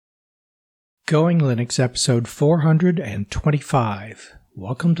Going Linux episode 425.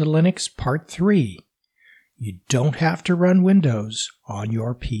 Welcome to Linux part 3. You don't have to run Windows on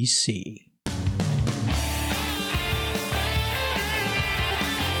your PC.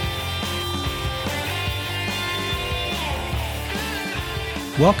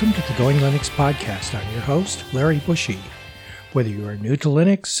 Welcome to the Going Linux podcast. I'm your host, Larry Bushy. Whether you are new to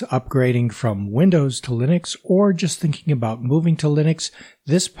Linux, upgrading from Windows to Linux, or just thinking about moving to Linux,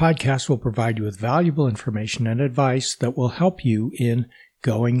 this podcast will provide you with valuable information and advice that will help you in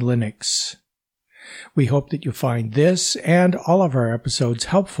Going Linux. We hope that you find this and all of our episodes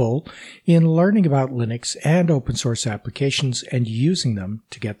helpful in learning about Linux and open source applications and using them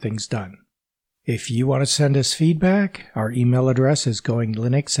to get things done. If you want to send us feedback, our email address is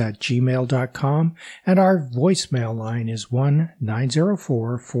goinglinux@gmail.com and our voicemail line is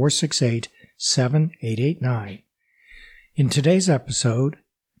 1-904-468-7889. In today's episode,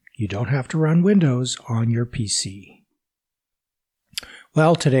 you don't have to run Windows on your PC.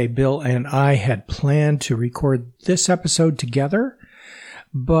 Well, today Bill and I had planned to record this episode together,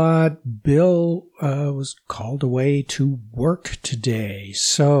 but Bill was called away to work today,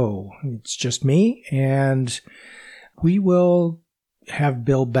 so it's just me, and we will have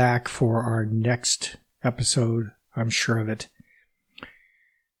Bill back for our next episode, I'm sure of it.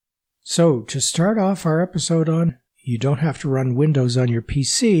 So, to start off our episode on You Don't Have to Run Windows on Your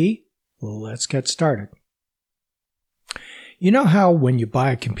PC, let's get started. You know how when you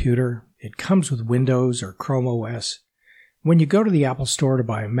buy a computer, it comes with Windows or Chrome OS? When you go to the Apple Store to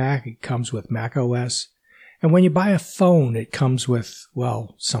buy a Mac, it comes with Mac OS. And when you buy a phone, it comes with,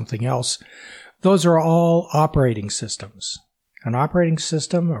 well, something else. Those are all operating systems. An operating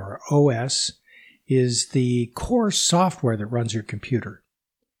system, or OS, is the core software that runs your computer.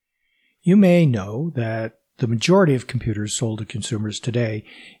 You may know that the majority of computers sold to consumers today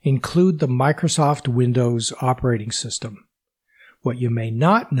include the Microsoft Windows operating system. What you may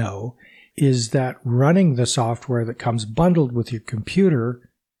not know is that running the software that comes bundled with your computer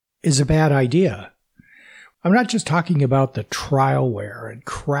is a bad idea. I'm not just talking about the trialware and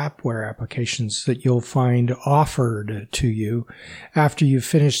crapware applications that you'll find offered to you after you've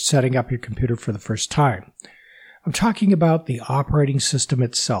finished setting up your computer for the first time. I'm talking about the operating system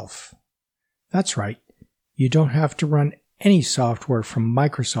itself. That's right. You don't have to run any software from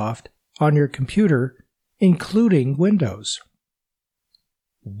Microsoft on your computer, including Windows.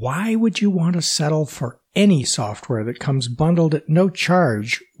 Why would you want to settle for any software that comes bundled at no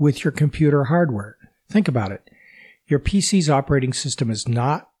charge with your computer hardware? Think about it. Your PC's operating system is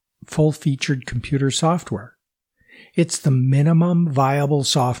not full-featured computer software. It's the minimum viable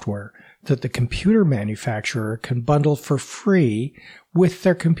software that the computer manufacturer can bundle for free with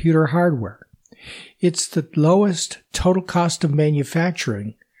their computer hardware. It's the lowest total cost of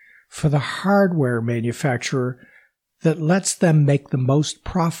manufacturing for the hardware manufacturer that lets them make the most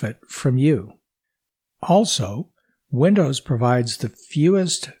profit from you. Also, Windows provides the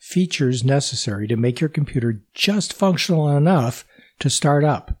fewest features necessary to make your computer just functional enough to start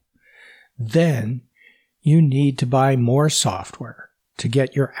up. Then, you need to buy more software to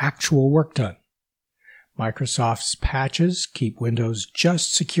get your actual work done. Microsoft's patches keep Windows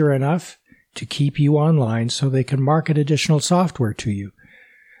just secure enough to keep you online so they can market additional software to you.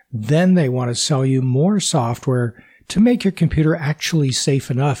 Then they want to sell you more software to make your computer actually safe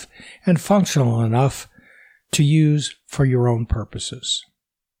enough and functional enough to use for your own purposes.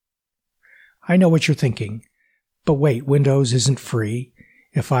 I know what you're thinking, but wait, Windows isn't free.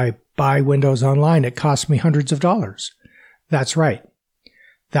 If I buy Windows online, it costs me hundreds of dollars. That's right.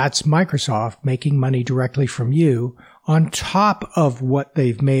 That's Microsoft making money directly from you on top of what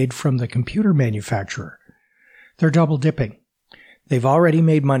they've made from the computer manufacturer. They're double dipping. They've already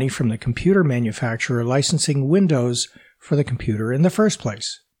made money from the computer manufacturer licensing Windows for the computer in the first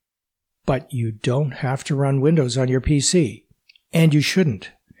place. But you don't have to run Windows on your PC. And you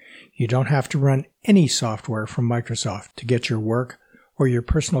shouldn't. You don't have to run any software from Microsoft to get your work or your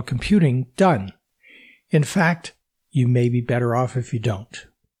personal computing done. In fact, you may be better off if you don't.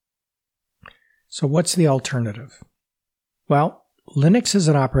 So what's the alternative? Well, Linux is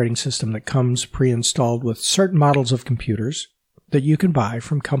an operating system that comes pre-installed with certain models of computers that you can buy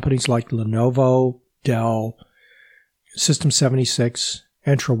from companies like Lenovo, Dell, System76,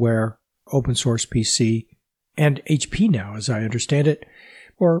 Entroware, Open Source PC, and HP now, as I understand it,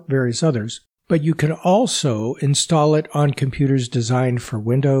 or various others. But you can also install it on computers designed for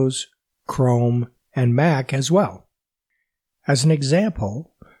Windows, Chrome, and Mac as well. As an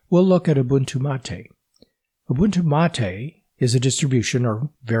example, we'll look at Ubuntu Mate. Ubuntu Mate is a distribution or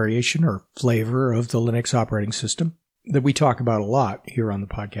variation or flavor of the Linux operating system that we talk about a lot here on the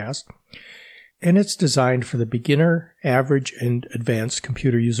podcast. and it's designed for the beginner, average, and advanced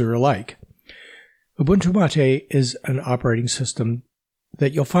computer user alike. Ubuntu Mate is an operating system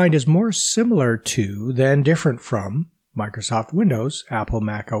that you'll find is more similar to than different from Microsoft Windows, Apple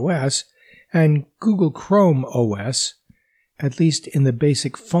Mac OS, and Google Chrome OS, at least in the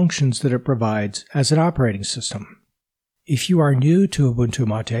basic functions that it provides as an operating system. If you are new to Ubuntu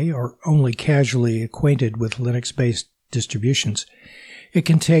Mate or only casually acquainted with Linux-based distributions, it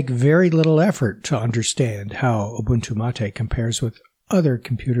can take very little effort to understand how Ubuntu Mate compares with other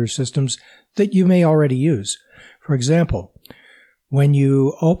computer systems that you may already use. For example, when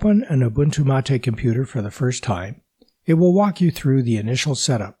you open an Ubuntu Mate computer for the first time, it will walk you through the initial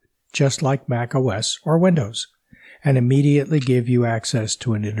setup, just like Mac OS or Windows, and immediately give you access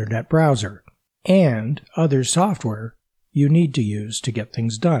to an internet browser and other software you need to use to get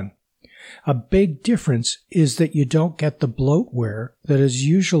things done. A big difference is that you don't get the bloatware that is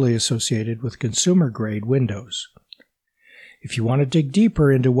usually associated with consumer-grade Windows. If you want to dig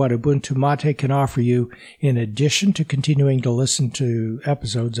deeper into what Ubuntu Mate can offer you, in addition to continuing to listen to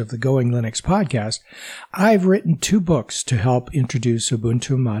episodes of the Going Linux podcast, I've written 2 books to help introduce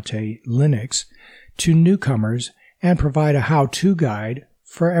Ubuntu Mate Linux to newcomers and provide a how-to guide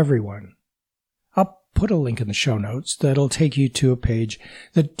for everyone. I'll put a link in the show notes that'll take you to a page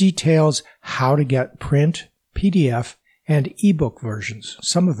that details how to get print, PDF, and ebook versions,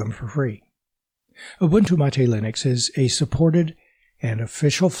 some of them for free. Ubuntu Mate Linux is a supported and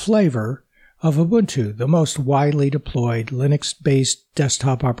official flavor of Ubuntu, the most widely deployed Linux-based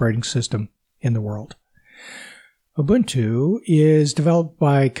desktop operating system in the world. Ubuntu is developed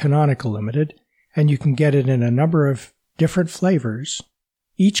by Canonical Limited, and you can get it in a number of different flavors,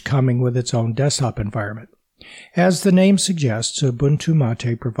 each coming with its own desktop environment. As the name suggests, Ubuntu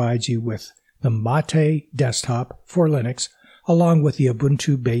Mate provides you with the Mate desktop for Linux, along with the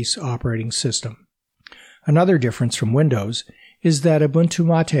Ubuntu base operating system. Another difference from Windows is that Ubuntu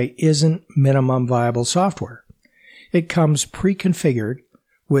Mate isn't minimum viable software. It comes pre-configured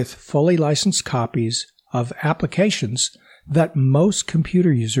with fully licensed copies of applications that most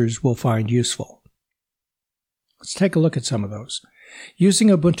computer users will find useful. Let's take a look at some of those. Using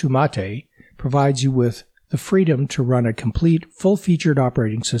Ubuntu Mate provides you with the freedom to run a complete, full-featured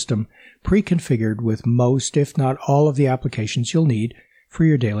operating system pre-configured with most, if not all, of the applications you'll need for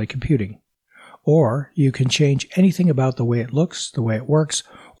your daily computing. Or you can change anything about the way it looks, the way it works,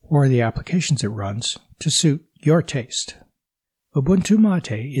 or the applications it runs to suit your taste. Ubuntu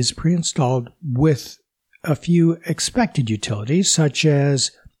Mate is pre-installed with a few expected utilities such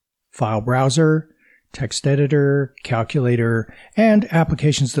as file browser, text editor, calculator, and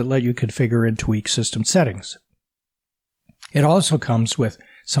applications that let you configure and tweak system settings. It also comes with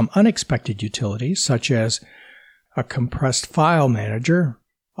some unexpected utilities such as a compressed file manager,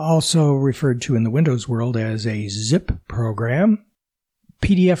 also referred to in the Windows world as a zip program,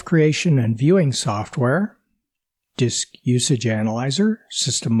 PDF creation and viewing software, disk usage analyzer,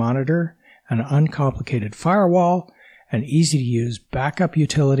 system monitor, an uncomplicated firewall, an easy-to-use backup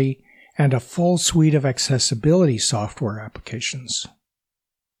utility, and a full suite of accessibility software applications.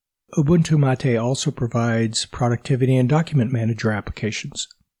 Ubuntu Mate also provides productivity and document manager applications,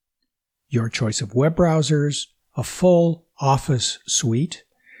 your choice of web browsers, a full Office suite,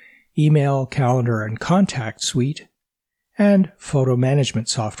 email, calendar, and contact suite, and photo management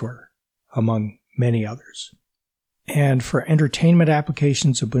software, among many others. And for entertainment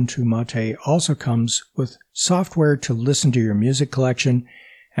applications, Ubuntu Mate also comes with software to listen to your music collection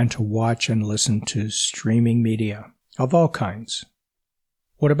and to watch and listen to streaming media of all kinds.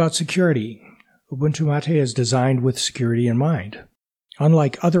 What about security? Ubuntu Mate is designed with security in mind.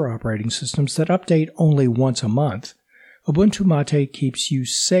 Unlike other operating systems that update only once a month, Ubuntu Mate keeps you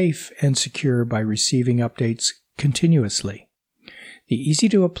safe and secure by receiving updates continuously. The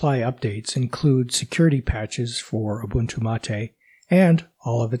easy-to-apply updates include security patches for Ubuntu Mate and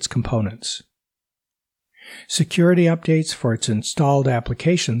all of its components. Security updates for its installed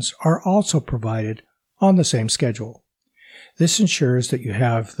applications are also provided on the same schedule. This ensures that you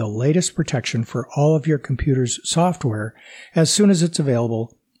have the latest protection for all of your computer's software as soon as it's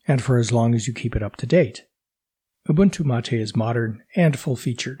available and for as long as you keep it up to date. Ubuntu Mate is modern and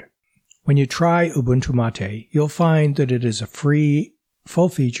full-featured. When you try Ubuntu Mate, you'll find that it is a free,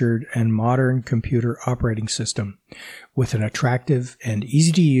 full-featured, and modern computer operating system with an attractive and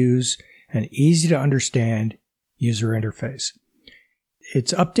easy-to-use and easy-to-understand user interface.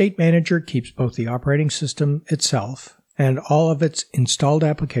 Its update manager keeps both the operating system itself and all of its installed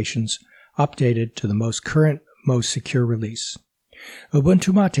applications updated to the most current, most secure release.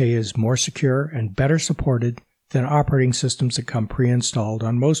 Ubuntu Mate is more secure and better supported than operating systems that come pre-installed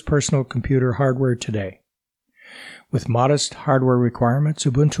on most personal computer hardware today. With modest hardware requirements,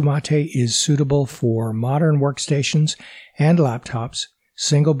 Ubuntu Mate is suitable for modern workstations and laptops,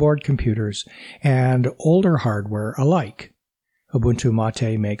 single-board computers, and older hardware alike. Ubuntu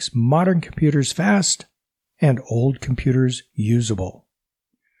Mate makes modern computers fast and old computers usable.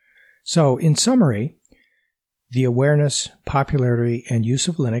 So, in summary, the awareness, popularity, and use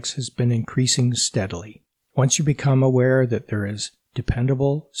of Linux has been increasing steadily. Once you become aware that there is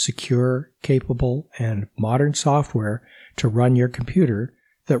dependable, secure, capable, and modern software to run your computer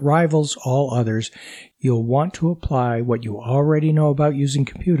that rivals all others, you'll want to apply what you already know about using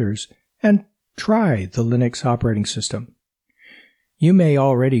computers and try the Linux operating system. You may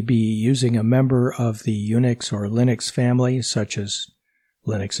already be using a member of the Unix or Linux family, such as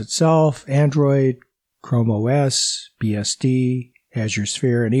Linux itself, Android, Chrome OS, BSD, Azure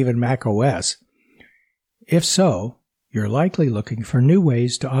Sphere, and even Mac OS. If so, you're likely looking for new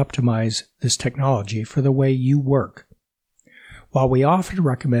ways to optimize this technology for the way you work. While we often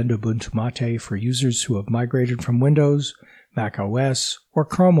recommend Ubuntu Mate for users who have migrated from Windows, Mac OS, or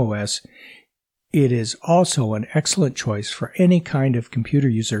Chrome OS, it is also an excellent choice for any kind of computer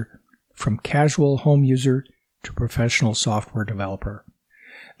user, from casual home user to professional software developer.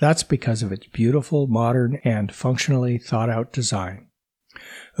 That's because of its beautiful, modern, and functionally thought-out design.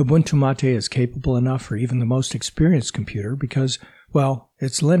 Ubuntu Mate is capable enough for even the most experienced computer because, well,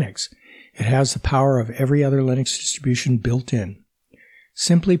 it's Linux. It has the power of every other Linux distribution built in.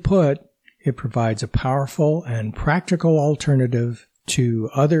 Simply put, it provides a powerful and practical alternative to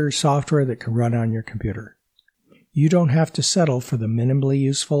other software that can run on your computer. You don't have to settle for the minimally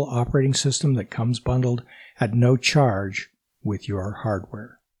useful operating system that comes bundled at no charge with your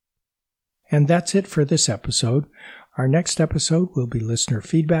hardware. And that's it for this episode. Our next episode will be listener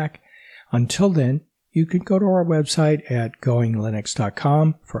feedback. Until then, you can go to our website at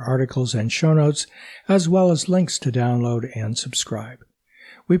goinglinux.com for articles and show notes, as well as links to download and subscribe.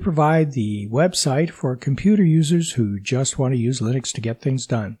 We provide the website for computer users who just want to use Linux to get things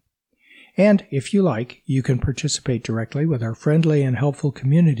done. And if you like, you can participate directly with our friendly and helpful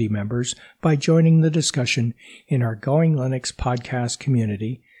community members by joining the discussion in our Going Linux podcast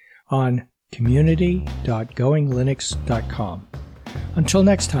community on community.goinglinux.com. Until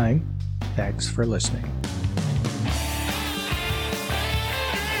next time, thanks for listening.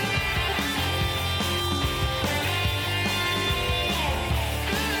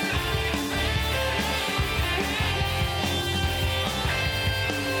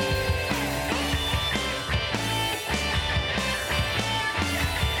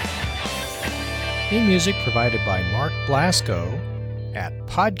 Theme music provided by Mark Blasco at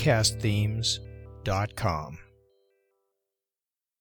podcastthemes.com.